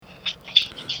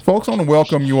Folks, I want to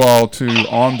welcome you all to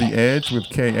On the Edge with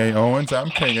K.A. Owens. I'm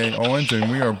K.A. Owens,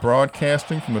 and we are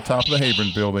broadcasting from the top of the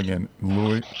Haven building in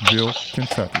Louisville,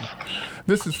 Kentucky.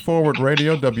 This is Forward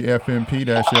Radio,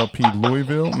 WFMP-LP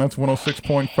Louisville, and that's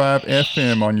 106.5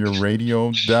 FM on your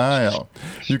radio dial.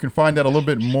 You can find out a little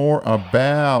bit more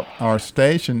about our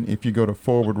station if you go to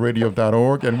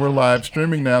forwardradio.org, and we're live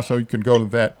streaming now, so you can go to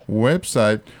that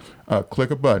website, click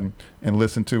a button, and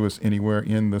listen to us anywhere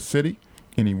in the city,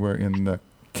 anywhere in the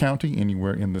county,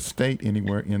 anywhere in the state,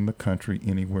 anywhere in the country,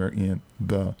 anywhere in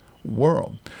the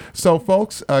world. So,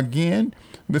 folks, again,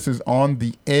 this is On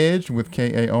the Edge with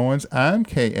K.A. Owens. I'm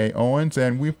K.A. Owens,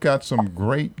 and we've got some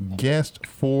great guests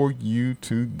for you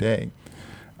today.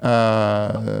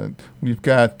 We've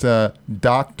got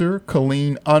Dr.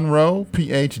 Colleen Unroe,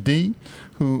 PhD,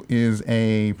 who is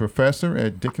a professor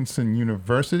at Dickinson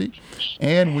University.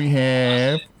 And we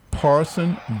have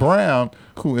Parson Brown,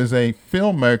 who is a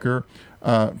filmmaker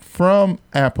from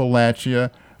Appalachia,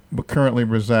 but currently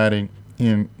residing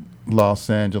in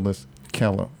Los Angeles,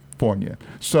 California.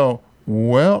 So,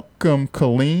 welcome,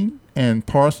 Colleen and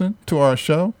Parson, to our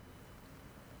show.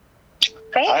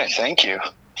 Hi, thank you.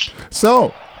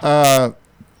 So,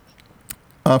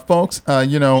 folks,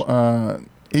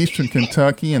 Eastern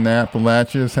Kentucky and the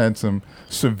Appalachians had some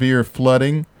severe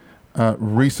flooding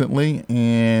recently,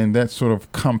 and that sort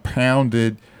of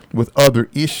compounded with other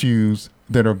issues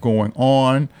that are going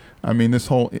on. I mean, this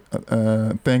whole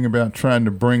thing about trying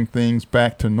to bring things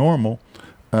back to normal,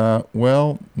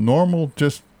 normal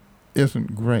just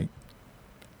isn't great.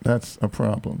 That's a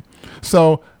problem.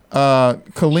 So,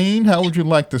 Colleen, how would you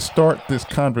like to start this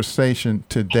conversation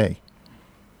today?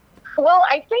 Well,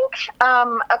 I think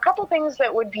a couple things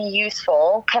that would be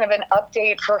useful, kind of an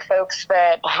update for folks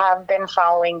that have been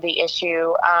following the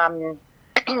issue.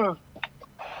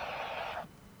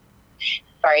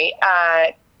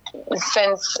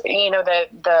 Since,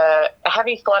 the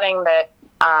heavy flooding that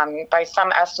by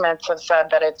some estimates have said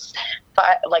that it's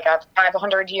like a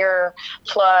 500-year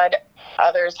flood.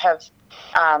 Others have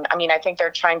I think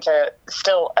they're trying to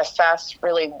still assess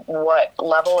really what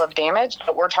level of damage,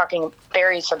 but we're talking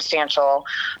very substantial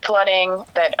flooding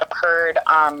that occurred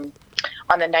on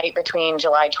the night between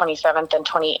July 27th and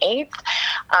 28th.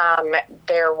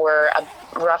 There were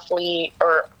roughly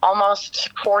or almost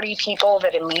 40 people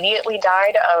that immediately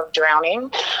died of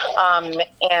drowning. And,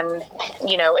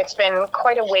 it's been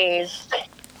quite a ways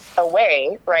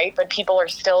away, right? But people are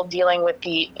still dealing with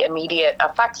the immediate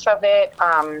effects of it.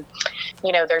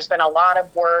 There's been a lot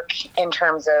of work in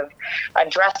terms of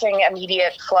addressing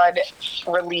immediate flood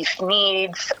relief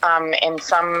needs. In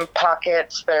some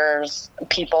pockets, there's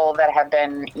people that have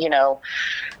been,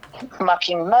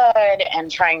 mucking mud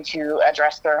and trying to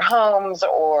address their homes,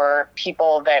 or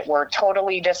people that were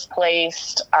totally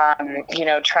displaced,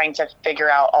 trying to figure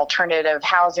out alternative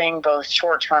housing, both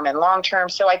short-term and long-term.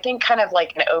 So I think kind of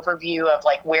like an overview of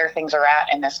like where things are at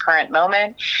in this current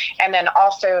moment. And then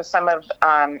also some of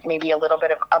maybe a little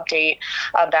bit of update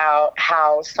about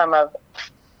how some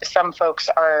folks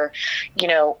are,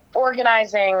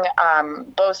 organizing,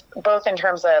 both in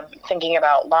terms of thinking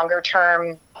about longer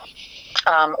term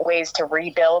ways to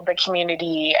rebuild the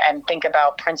community and think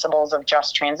about principles of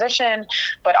just transition,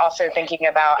 but also thinking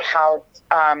about how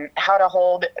to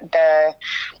hold the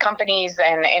companies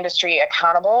and the industry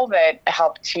accountable that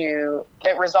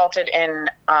resulted in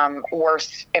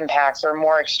worse impacts or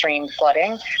more extreme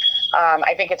flooding.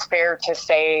 I think it's fair to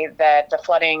say that the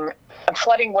flooding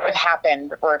would have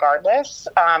happened regardless,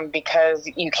 because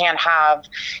you can't have,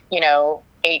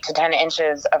 8 to 10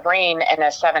 inches of rain in a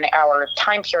 7-hour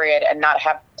time period and not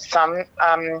have some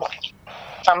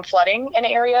flooding in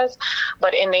areas.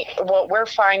 But what we're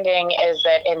finding is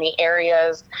that in the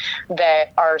areas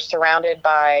that are surrounded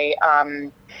by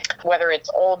whether it's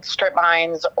old strip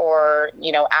mines or,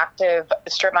 active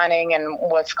strip mining and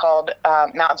what's called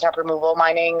mountaintop removal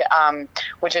mining,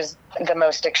 which is the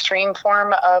most extreme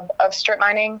form of strip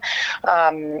mining.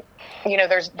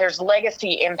 There's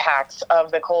legacy impacts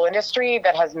of the coal industry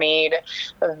that has made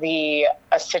the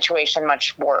situation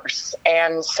much worse.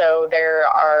 And so there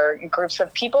are groups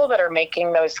of people that are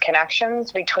making those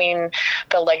connections between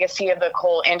the legacy of the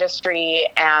coal industry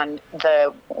and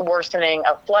the worsening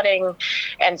of flooding.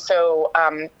 And so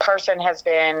Parson has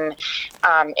been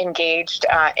engaged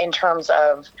in terms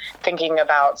of thinking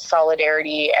about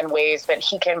solidarity and ways that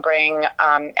he can bring,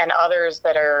 and others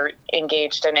that are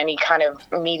engaged in any kind of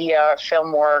media,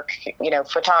 film work,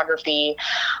 photography.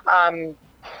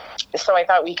 So I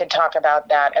thought we could talk about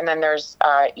that. And then there's,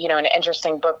 an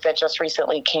interesting book that just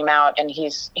recently came out, and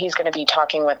he's going to be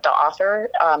talking with the author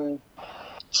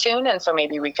soon, and so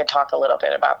maybe we could talk a little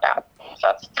bit about that. So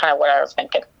that's kind of what I was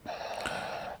thinking.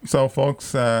 So,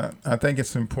 folks, I think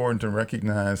it's important to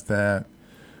recognize that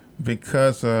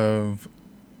because of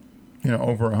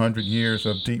over 100 years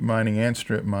of deep mining and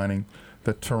strip mining,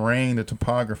 the terrain, the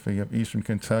topography of eastern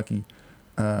Kentucky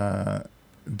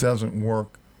doesn't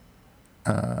work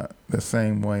the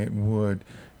same way it would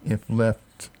if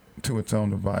left to its own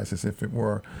devices, if it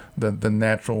were the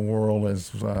natural world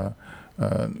as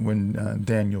when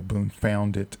Daniel Boone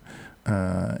found it.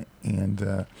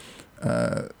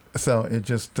 So it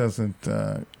just doesn't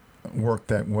work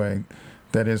that way.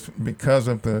 That is because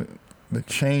of the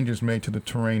changes made to the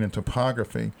terrain and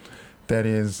topography. That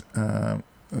is,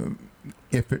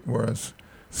 if it was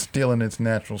still in its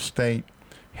natural state,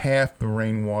 half the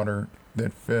rainwater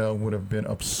that fell would have been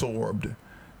absorbed.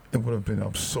 It would have been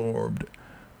absorbed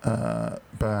by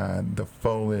the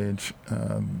foliage,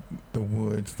 the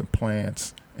woods, the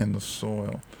plants, and the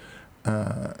soil.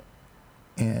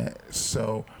 And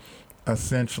so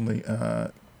essentially,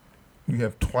 you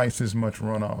have twice as much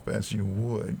runoff as you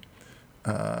would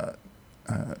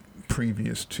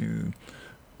previous to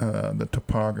the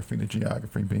topography, the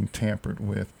geography being tampered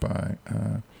with by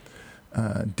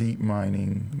deep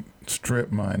mining,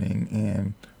 strip mining,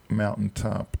 and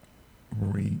mountaintop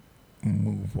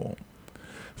removal.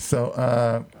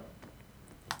 So,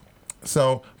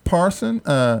 Parson,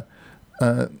 as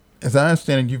I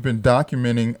understand it, you've been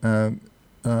documenting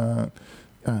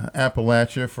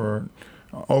Appalachia for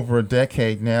over a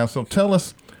decade now. So tell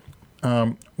us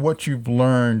what you've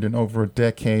learned in over a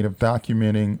decade of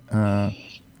documenting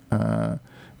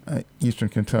Eastern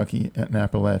Kentucky and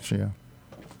Appalachia.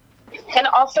 And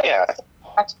also,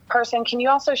 Person, can you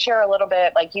also share a little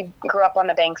bit, like you grew up on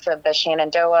the banks of the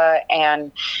Shenandoah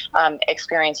and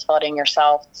experienced flooding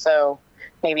yourself, so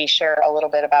maybe share a little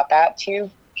bit about that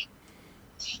too?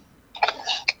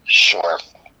 Sure.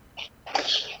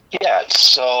 Yeah,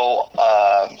 so,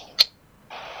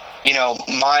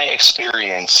 my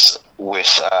experience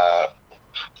with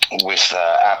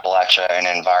Appalachia and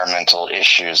environmental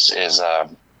issues is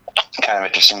kind of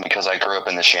interesting because I grew up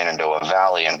in the Shenandoah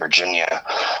Valley in Virginia.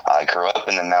 I grew up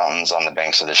in the mountains on the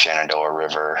banks of the Shenandoah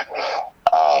River.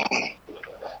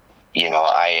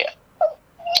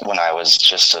 When I was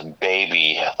just a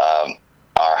baby,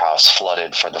 our house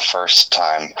flooded for the first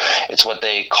time. It's what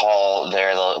they call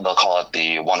there, they'll call it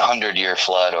the 100-year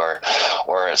flood, or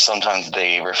sometimes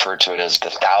they refer to it as the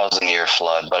 1,000-year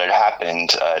flood, but it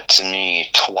happened to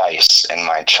me twice in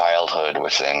my childhood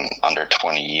within under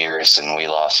 20 years, and we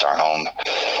lost our home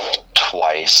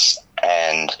twice.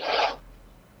 And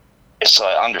so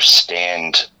I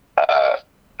understand,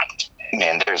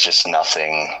 there's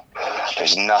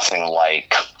nothing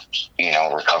like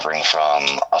recovering from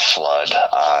a flood.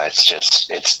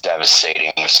 It's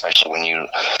devastating, especially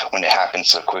when it happens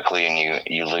so quickly and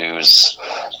you lose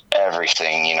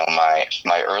everything.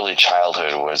 My early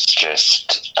childhood was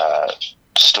just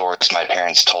stories my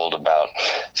parents told about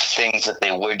things that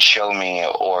they would show me,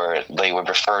 or they would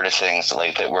refer to things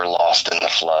like that were lost in the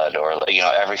flood, or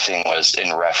everything was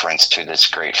in reference to this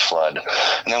great flood.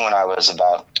 And then when I was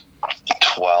about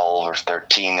 12 or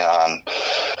 13,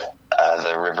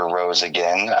 the river rose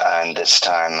again, and this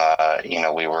time,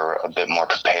 we were a bit more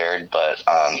prepared. But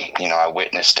I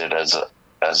witnessed it as a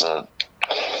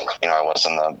I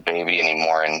wasn't a baby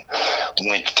anymore, and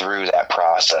went through that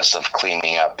process of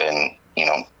cleaning up and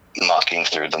mucking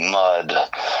through the mud,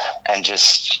 and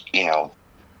just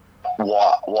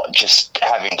just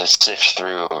having to sift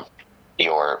through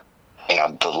your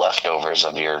the leftovers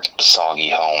of your soggy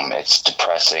home. It's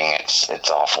depressing. It's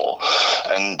awful.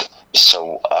 And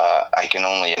so I can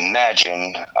only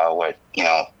imagine what,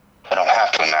 I don't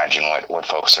have to imagine what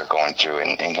folks are going through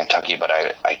in Kentucky, but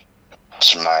I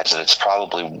surmise that it's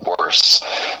probably worse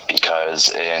because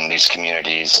in these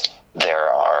communities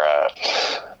there are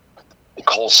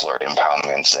coal slurry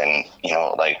impoundments, and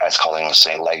like I was calling them,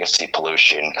 say, legacy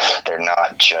pollution.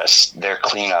 Their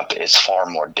cleanup is far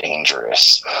more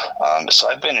dangerous. So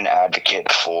I've been an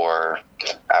advocate for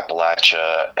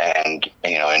Appalachia and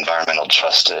environmental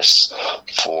justice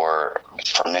for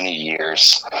many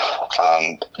years,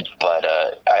 but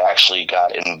I actually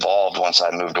got involved once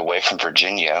I moved away from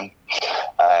Virginia,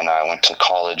 and I went to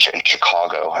college in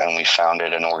Chicago, and we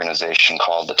founded an organization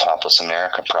called the Topless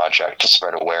America Project to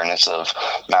spread awareness of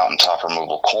mountaintop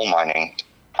removal coal mining.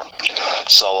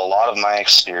 So a lot of my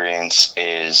experience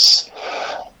is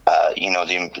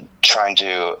trying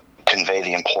to convey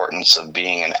the importance of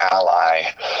being an ally,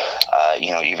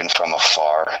 even from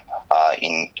afar.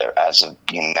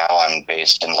 Now I'm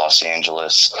based in Los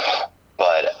Angeles,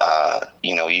 but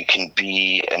you can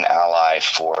be an ally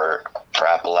for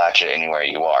Appalachia anywhere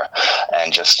you are,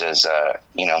 and just as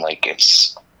like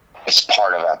it's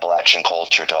part of Appalachian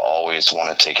culture to always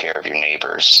want to take care of your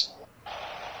neighbors.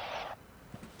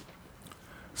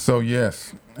 So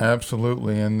yes,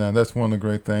 absolutely, and that's one of the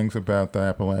great things about the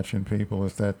Appalachian people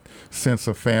is that sense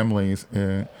of families,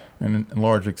 and in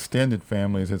large extended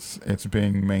families, it's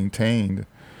being maintained,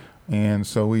 and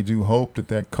so we do hope that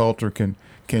that culture can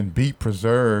be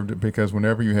preserved, because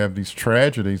whenever you have these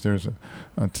tragedies, there's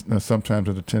sometimes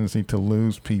a tendency to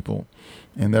lose people,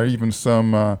 and there are even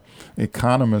some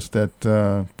economists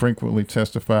that frequently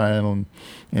testify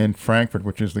in Frankfurt,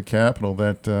 which is the capital,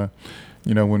 that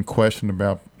when questioned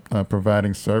about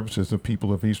providing services to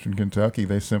people of Eastern Kentucky,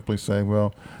 they simply say,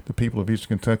 well, the people of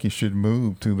Eastern Kentucky should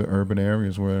move to the urban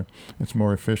areas where it's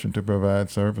more efficient to provide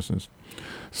services.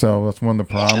 So that's one of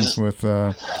the problems with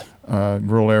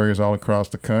rural areas all across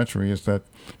the country, is that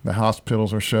the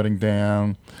hospitals are shutting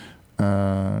down,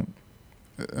 and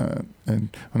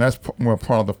that's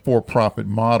part of the for-profit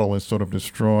model is sort of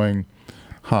destroying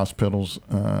hospitals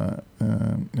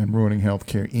and ruining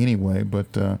healthcare anyway.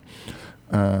 But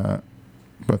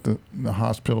the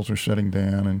hospitals are shutting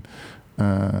down,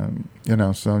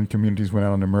 and some communities went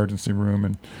out an emergency room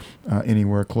and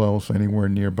anywhere close, anywhere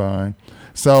nearby.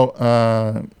 So,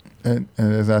 and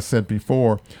as I said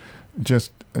before,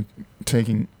 just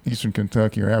taking Eastern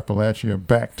Kentucky or Appalachia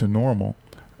back to normal.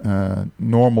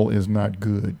 Normal is not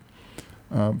good.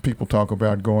 People talk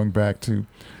about going back to,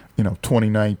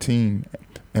 2019,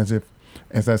 as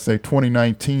I say,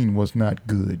 2019 was not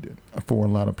good for a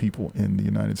lot of people in the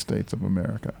United States of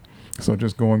America. So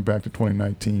just going back to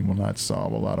 2019 will not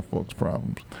solve a lot of folks'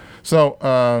 problems. So,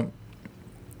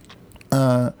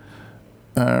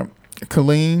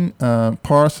 Colleen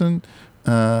Parson,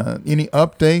 any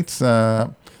updates?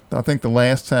 I think the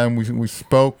last time we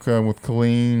spoke with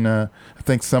Colleen, I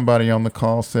think somebody on the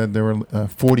call said there were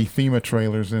 40 FEMA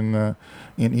trailers in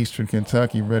Eastern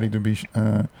Kentucky ready to be.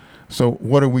 So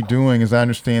what are we doing? As I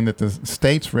understand that the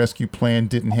state's rescue plan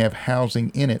didn't have housing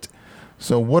in it.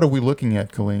 So what are we looking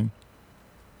at, Colleen?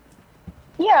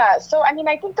 Yeah, so I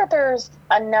think that there's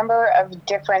a number of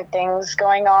different things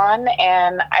going on,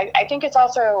 and I think it's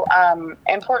also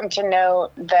important to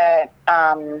note that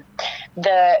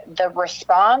the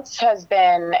response has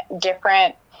been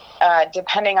different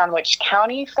depending on which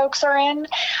county folks are in.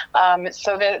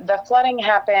 So the flooding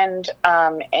happened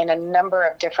in a number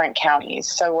of different counties.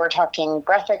 So we're talking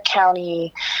Breathitt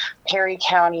County, Perry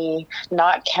County,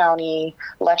 Knott County,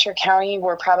 Letcher County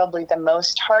were probably the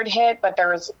most hard hit, but there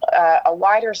was a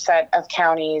wider set of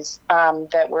counties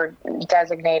that were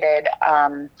designated,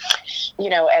 as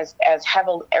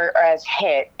heavily or as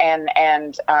hit, and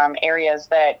areas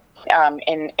that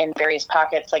in various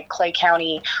pockets, like Clay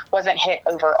County wasn't hit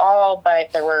overall,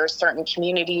 but there were certain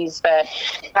communities that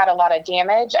had a lot of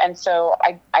damage. And so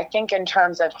I think in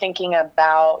terms of thinking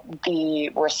about the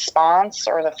response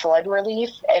or the flood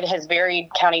relief, it has varied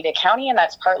county to county, and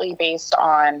that's partly based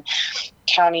on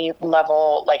county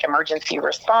level, like emergency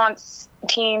response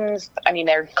teams.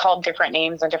 They're called different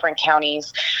names in different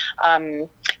counties.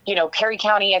 Perry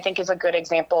County, I think, is a good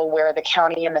example where the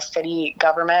county and the city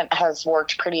government has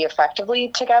worked pretty effectively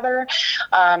together.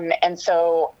 And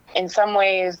so in some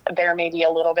ways, they're maybe a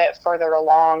little bit further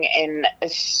along in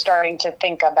starting to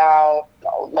think about,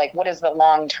 like, what is the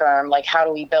long term? Like, how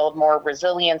do we build more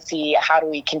resiliency? How do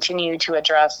we continue to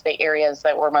address the areas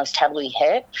that were most heavily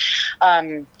hit?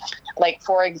 Like,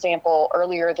 for example,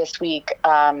 earlier this week,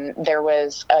 there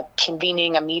was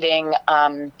convening a meeting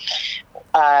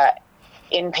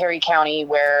in Perry County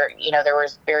where, there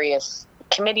was various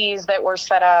committees that were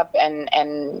set up, and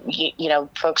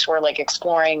folks were like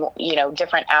exploring,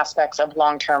 different aspects of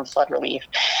long-term flood relief.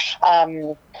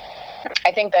 I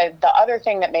think that the other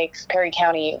thing that makes Perry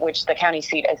County, which the county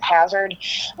seat is Hazard,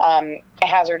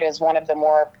 Hazard is one of the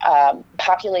more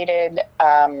populated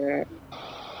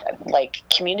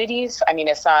communities.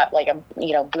 It's not like a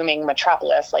booming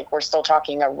metropolis. Like, we're still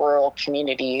talking a rural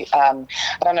community. I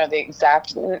don't know the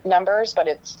exact numbers, but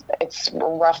it's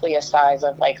roughly a size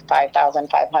of like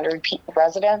 5,500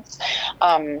 residents.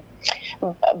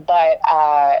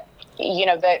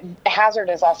 The Hazard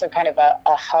is also kind of a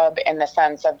hub in the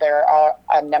sense that there are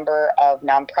a number of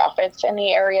nonprofits in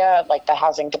the area, like the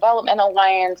Housing Development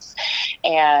Alliance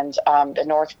and the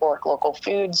North Fork Local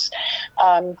Foods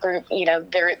group.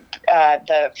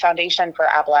 The Foundation for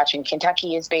Appalachian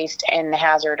Kentucky is based in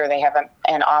Hazard, or they have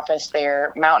an office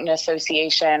there. Mountain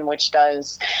Association, which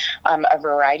does a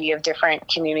variety of different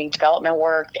community development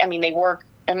work. They work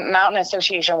Mountain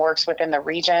Association works within the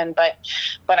region, but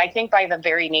I think by the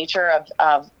very nature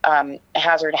of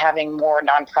Hazard having more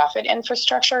nonprofit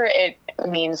infrastructure, it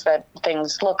means that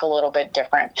things look a little bit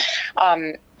different.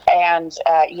 And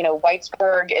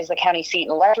Whitesburg is the county seat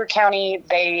in Letcher County.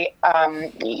 They,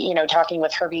 talking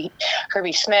with Herbie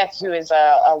Smith, who is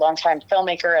a longtime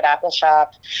filmmaker at Apple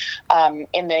Shop,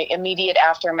 in the immediate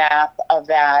aftermath of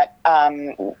that,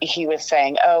 he was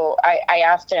saying, I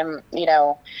asked him,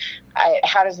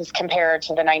 how does this compare to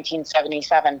the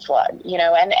 1977 flood?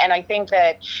 And I think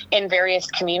that in various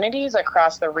communities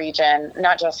across the region,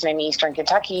 not just in Eastern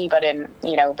Kentucky, but in,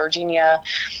 Virginia,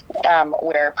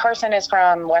 where Carson is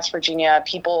from, West Virginia,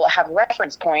 people have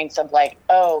reference points of like,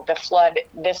 the flood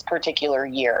this particular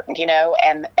year, and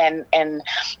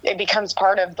it becomes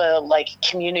part of the like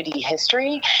community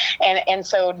history. And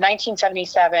so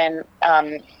 1977,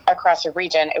 across the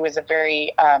region, it was a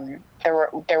very,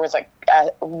 there was a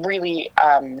really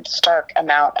stark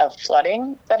amount of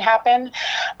flooding that happened,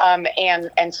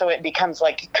 and so it becomes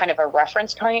like kind of a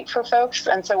reference point for folks.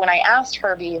 And so when I asked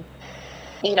Herbie,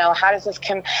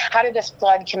 how did this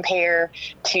flood compare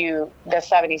to the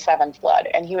 77 flood?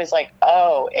 And he was like,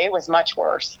 it was much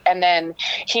worse. And then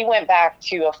he went back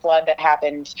to a flood that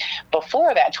happened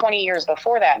before that, 20 years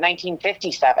before that,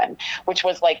 1957, which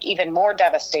was like even more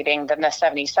devastating than the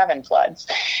 77 floods.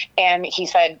 And he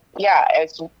said,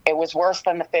 it was worse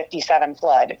than the 57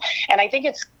 flood. And I think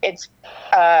it's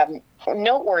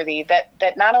noteworthy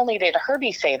that not only did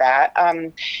Herbie say that,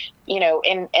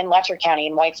 in Letcher County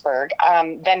in Whitesburg,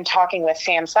 then talking with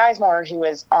Sam Sizemore, who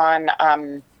was on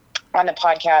the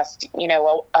podcast,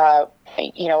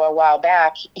 a while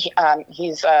back.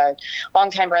 He's a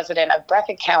longtime resident of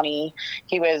Breathitt County.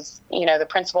 He was, the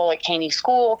principal at Caney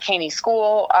School,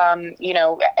 and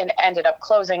ended up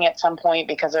closing at some point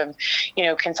because of,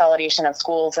 consolidation of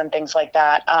schools and things like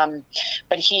that.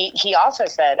 But he also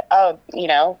said,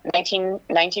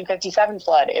 1957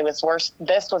 flood, it was worse.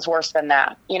 This was worse than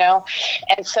that,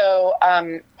 And so,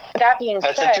 that being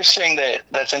said,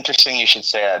 that's interesting you should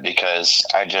say that, because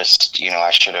I just,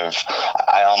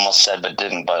 I almost said but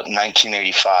didn't, but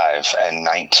 1985 and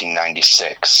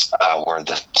 1996 were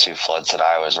the two floods that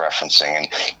I was referencing, and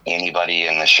anybody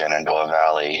in the Shenandoah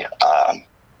Valley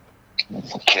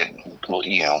can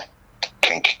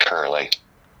concur,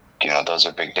 those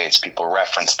are big dates. People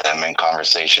reference them in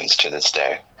conversations to this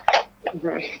day.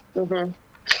 Mm-hmm. Mm-hmm.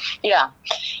 Yeah.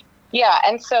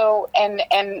 And so,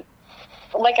 and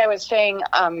like I was saying,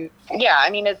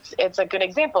 it's a good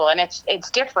example, and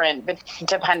it's different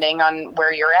depending on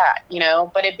where you're at,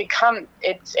 but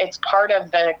it's part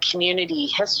of the community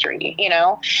history,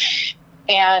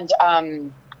 and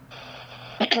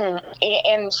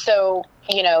and so,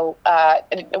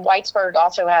 Whitesburg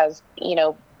also has,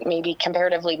 maybe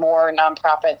comparatively more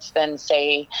nonprofits than,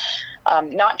 say,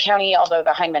 Knott County, although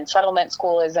the Heinemann Settlement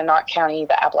School is in Knott County,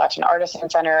 the Appalachian Artisan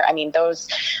Center. I mean, those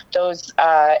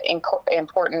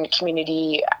important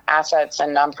community assets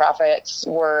and nonprofits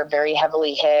were very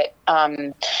heavily hit.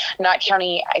 Knott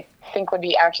County, I think would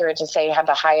be accurate to say, had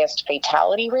the highest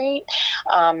fatality rate,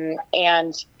 and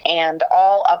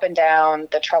all up and down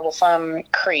the Troublesome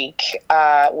Creek,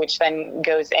 which then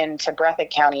goes into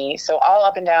Breathitt County. So all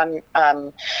up and down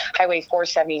Highway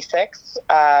 476,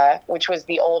 which was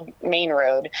the old main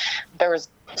road, there was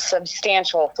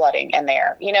substantial flooding in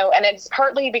there, and it's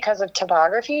partly because of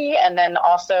topography, and then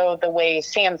also the way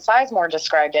Sam Sizemore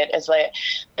described it is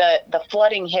that the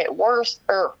flooding hit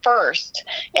first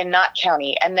in Knott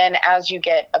County, and then as you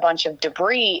get a bunch of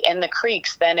debris in the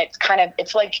creeks, then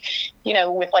it's like,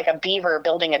 with like a beaver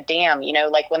building a dam,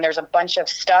 like when there's a bunch of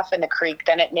stuff in the creek,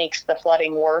 then it makes the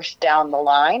flooding worse down the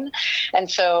line. And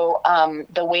so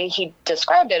the way he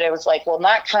described it, it was like, well,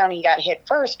 Knott County got hit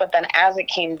first, but then as it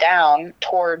came down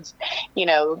towards,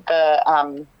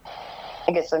 the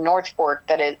North Fork,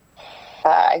 that it,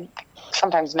 I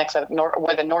sometimes mix up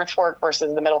where the North Fork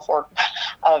versus the Middle Fork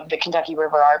of the Kentucky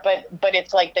River are, but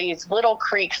it's like these little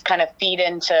creeks kind of feed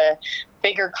into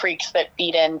bigger creeks that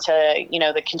feed into,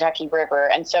 the Kentucky River.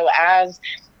 And so as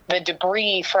the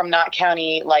debris from Knott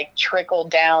County trickled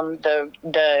down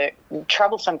the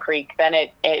Troublesome Creek, then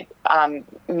it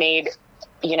made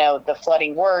the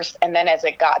flooding worse. And then as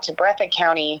it got to Breathitt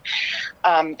County,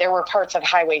 there were parts of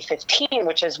Highway 15,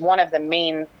 which is one of the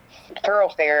main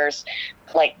thoroughfares,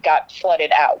 got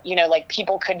flooded out.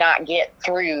 People could not get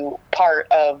through part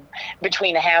of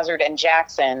between Hazard and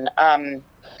Jackson,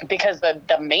 because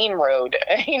the main road,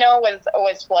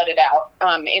 was flooded out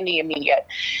in the immediate.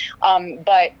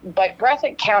 But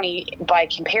Breathitt County, by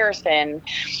comparison,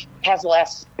 has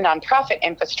less nonprofit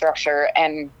infrastructure,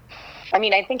 and I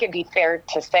mean, I think it'd be fair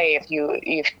to say if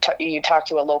you talk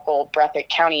to a local Breathitt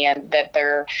County and that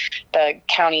the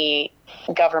county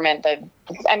government,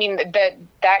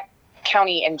 that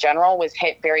county in general was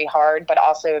hit very hard, but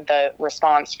also the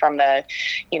response from the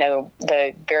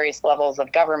various levels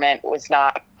of government was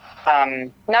not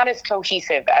as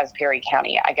cohesive as Perry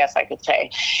County, I guess I could say.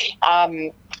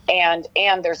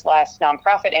 And there's less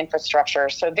nonprofit infrastructure.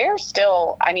 So there's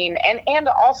still, I mean, and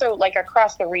also like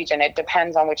across the region, it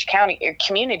depends on which county or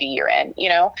community you're in,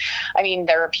 I mean,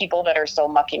 there are people that are still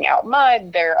mucking out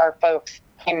mud. There are folks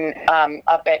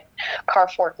up at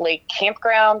Carfork Lake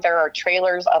Campground. There are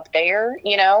trailers up there,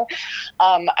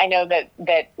 I know that,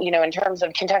 in terms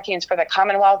of Kentuckians for the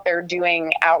Commonwealth, they're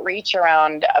doing outreach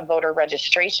around voter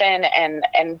registration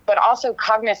but also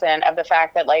cognizant of the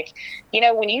fact that, like,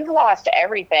 when you've lost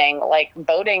everything, like,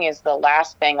 voting is the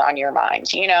last thing on your mind,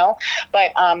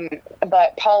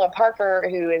 but Paula Parker,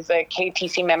 who is a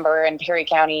KTC member in Perry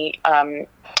County,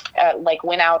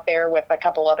 went out there with a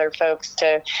couple other folks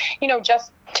to,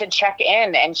 just to check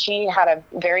in. And she had a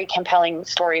very compelling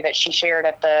story that she shared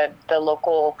at the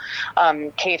local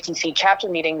KFTC chapter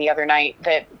meeting the other night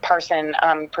that Parson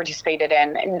participated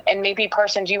in. And maybe,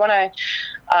 Parson, do you want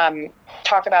to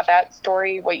talk about that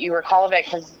story, what you recall of it?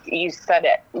 Because you said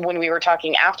it when we were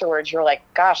talking afterwards, you were like,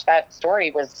 gosh, that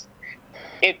story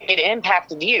it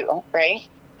impacted you, right?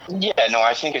 Yeah, no,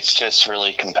 I think it's just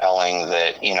really compelling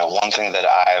that, one thing that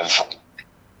I've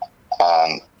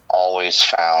always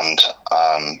found,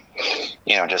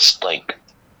 just like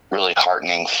really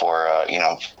heartening for,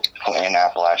 in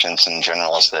Appalachians in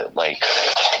general is that, like,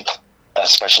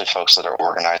 especially folks that are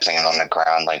organizing and on the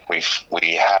ground, like we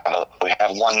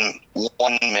have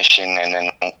one mission, and then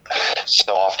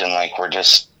so often, like, we're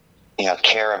just,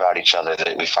 care about each other,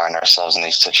 that we find ourselves in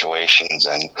these situations.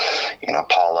 And,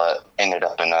 Paula ended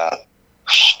up in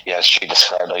she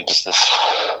described like just this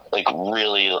like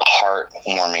really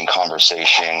heartwarming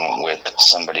conversation with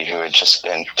somebody who had just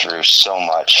been through so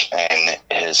much in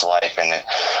his life, and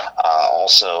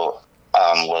also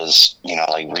was,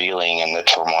 like, reeling in the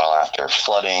turmoil after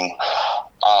flooding.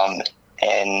 And,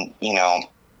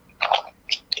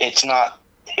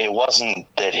 it wasn't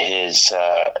that his,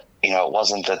 it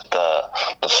wasn't that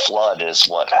the flood is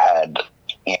what had,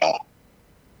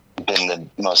 been the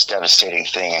most devastating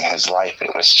thing in his life.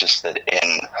 It was just that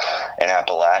in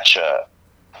Appalachia,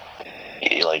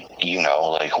 like,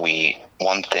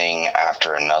 one thing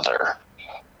after another.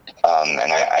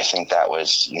 And I think that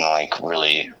was, like,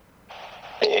 really,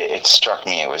 it struck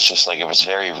me. It was just like, it was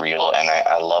very real. And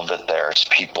I love that there's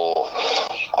people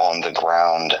on the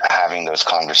ground having those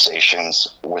conversations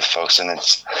with folks. And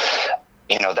it's,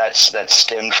 that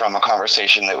stemmed from a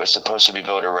conversation that was supposed to be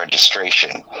voter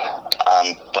registration.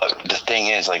 But the thing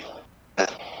is, like,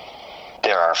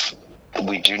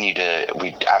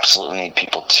 we absolutely need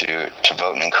people to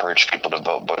vote and encourage people to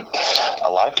vote, but a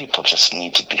lot of people just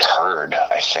need to be heard,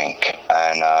 I think,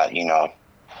 and,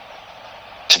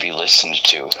 to be listened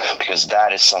to, because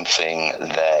that is something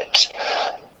that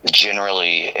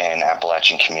generally in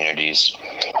Appalachian communities,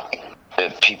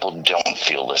 people don't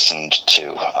feel listened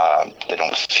to. They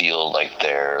don't feel like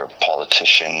their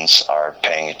politicians are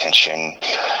paying attention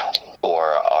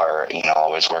or are,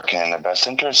 always working in their best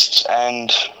interests,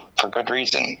 and for good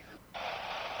reason.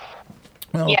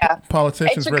 Well, yeah.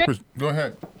 Politicians go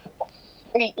ahead.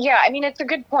 Yeah, I mean, it's a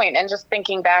good point. And just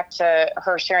thinking back to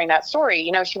her sharing that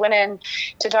story, she went in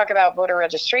to talk about voter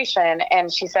registration,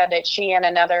 and she said that she and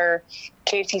another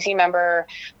KFTC member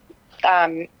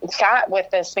sat with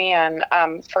this man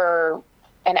for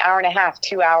an hour and a half,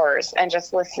 2 hours, and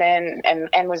just listened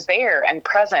and was there and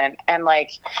present, and,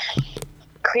 like,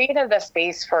 created the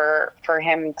space for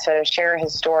him to share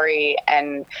his story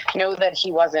and know that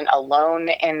he wasn't alone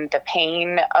in the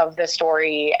pain of the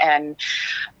story. And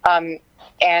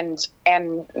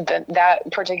that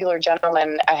particular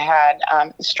gentleman had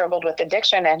struggled with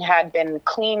addiction and had been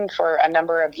clean for a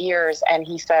number of years. And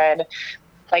he said,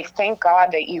 like, thank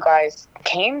God that you guys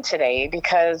came today,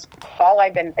 because all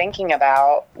I've been thinking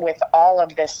about with all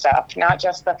of this stuff, not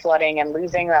just the flooding and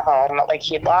losing the home, like,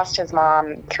 he had lost his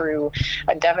mom through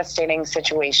a devastating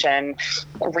situation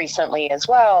recently as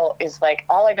well, is like,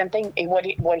 all I've been thinking,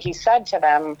 what he said to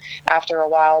them after a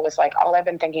while was like, all I've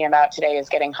been thinking about today is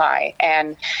getting high.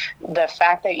 And the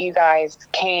fact that you guys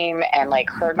came and, like,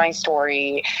 heard my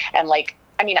story, and, like,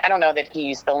 I mean, I don't know that he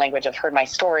used the language of heard my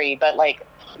story, but, like,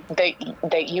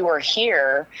 that you are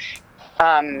here,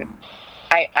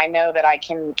 I know that I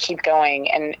can keep going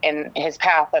in his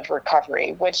path of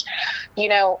recovery, which,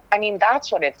 I mean,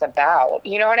 that's what it's about.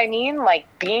 You know what I mean? Like,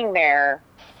 being there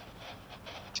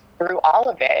through all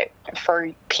of it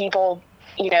for people,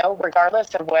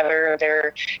 regardless of whether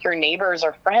they're your neighbors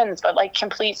or friends, but like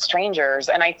complete strangers.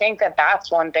 And I think that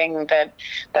that's one thing that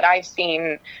I've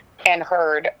seen and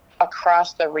heard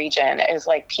across the region is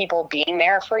like people being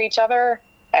there for each other.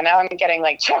 And now I'm getting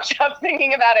like choked up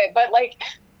thinking about it, but like,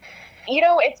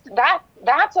 it's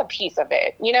that's a piece of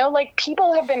it, like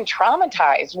people have been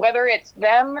traumatized, whether it's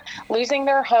them losing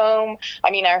their home. I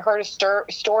mean, I heard a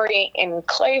story in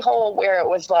Clayhole where it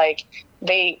was like,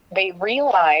 they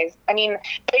realized,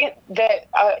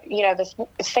 this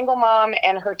single mom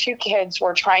and her 2 kids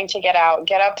were trying to get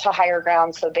up to higher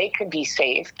ground so they could be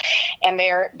safe. And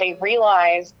they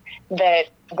realized that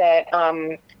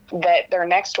their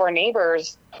next door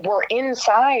neighbors were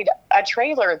inside a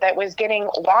trailer that was getting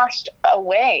washed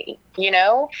away, and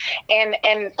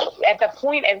at the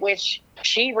point at which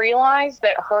she realized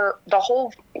that the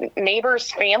whole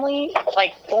neighbor's family,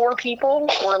 like 4 people,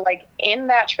 were like in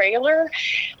that trailer,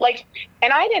 like,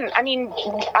 and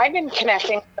I've been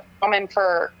connecting with a woman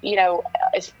for,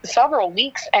 several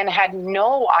weeks and had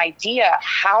no idea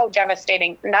how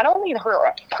devastating not only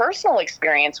her personal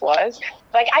experience was,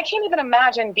 like, I can't even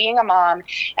imagine being a mom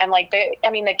and like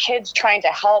the kids trying to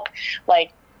help,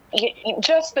 like,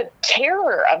 just the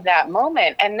terror of that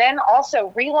moment. And then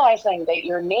also realizing that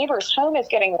your neighbor's home is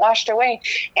getting washed away.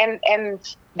 And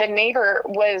the neighbor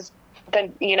was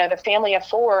the family of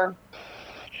 4.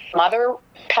 Mother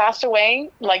passed away,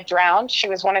 like drowned. She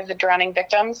was one of the drowning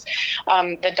victims.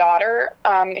 The daughter,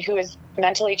 who is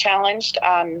mentally challenged,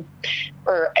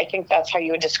 or I think that's how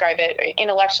you would describe it,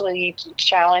 intellectually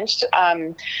challenged,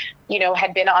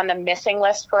 had been on the missing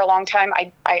list for a long time.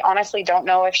 I honestly don't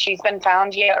know if she's been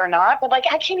found yet or not, but like,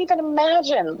 I can't even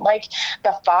imagine like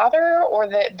the father or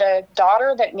the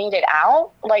daughter that made it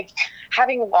out, like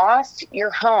having lost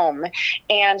your home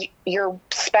and your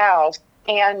spouse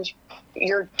and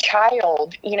your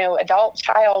child, adult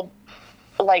child.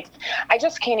 Like, I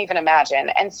just can't even imagine.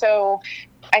 And so,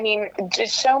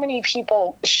 just so many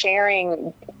people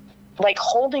sharing, like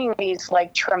holding these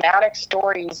like traumatic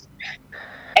stories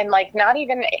and like not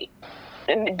even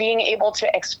being able to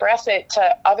express it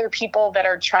to other people that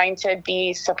are trying to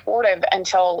be supportive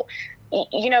until,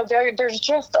 there's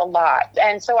just a lot.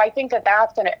 And so I think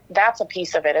that's a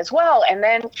piece of it as well. And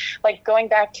then like going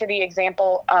back to the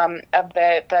example of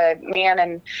the man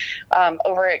and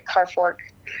over at Carfork,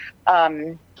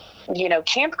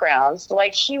 campgrounds,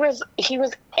 like he was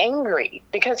angry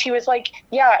because he was like,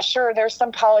 yeah, sure, there's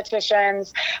some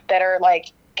politicians that are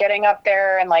like getting up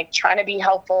there and like trying to be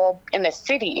helpful in the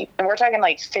city, and we're talking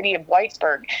like city of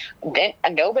Whitesburg. Then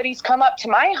nobody's come up to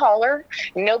my holler.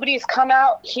 Nobody's come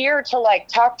out here to like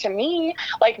talk to me.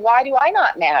 Like, why do I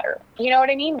not matter? You know what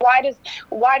I mean? Why does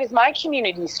my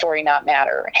community story not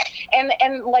matter? And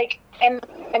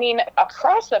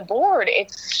across the board,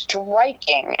 it's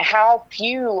striking how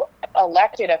few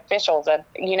elected officials, like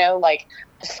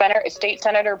State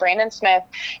Senator Brandon Smith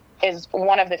is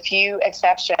one of the few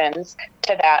exceptions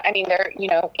to that. Angie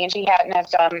Hatton has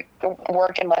done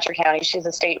work in Letcher County. She's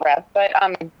a state rep, but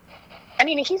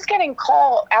he's getting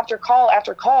call after call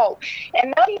after call,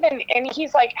 and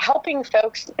he's like helping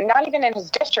folks, not even in his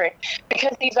district,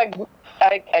 because he's a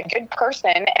good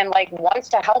person and like wants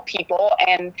to help people,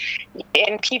 and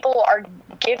people are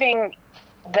giving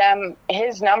them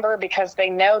his number because they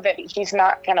know that he's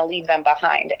not going to leave them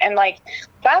behind. And like,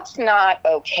 that's not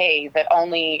okay that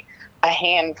only a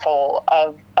handful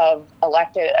of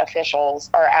elected officials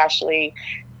are actually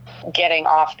getting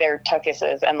off their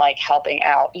tuchuses and like helping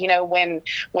out. When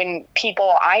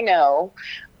people I know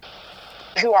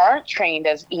who aren't trained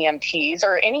as EMTs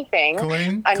or anything.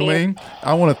 Colleen,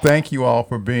 I want to thank you all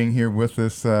for being here with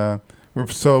us. We're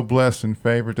so blessed and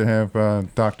favored to have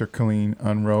Dr. Colleen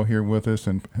Unroe here with us,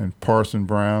 and Parson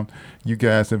Brown. You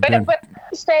guys have been... But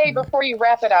say before you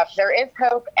wrap it up, there is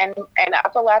hope, and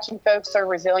Appalachian folks are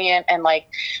resilient, and like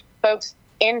folks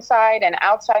inside and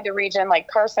outside the region, like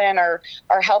Parson, are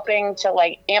helping to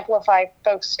like amplify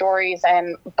folks' stories,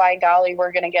 and by golly,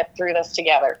 we're going to get through this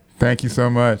together. Thank you so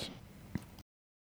much.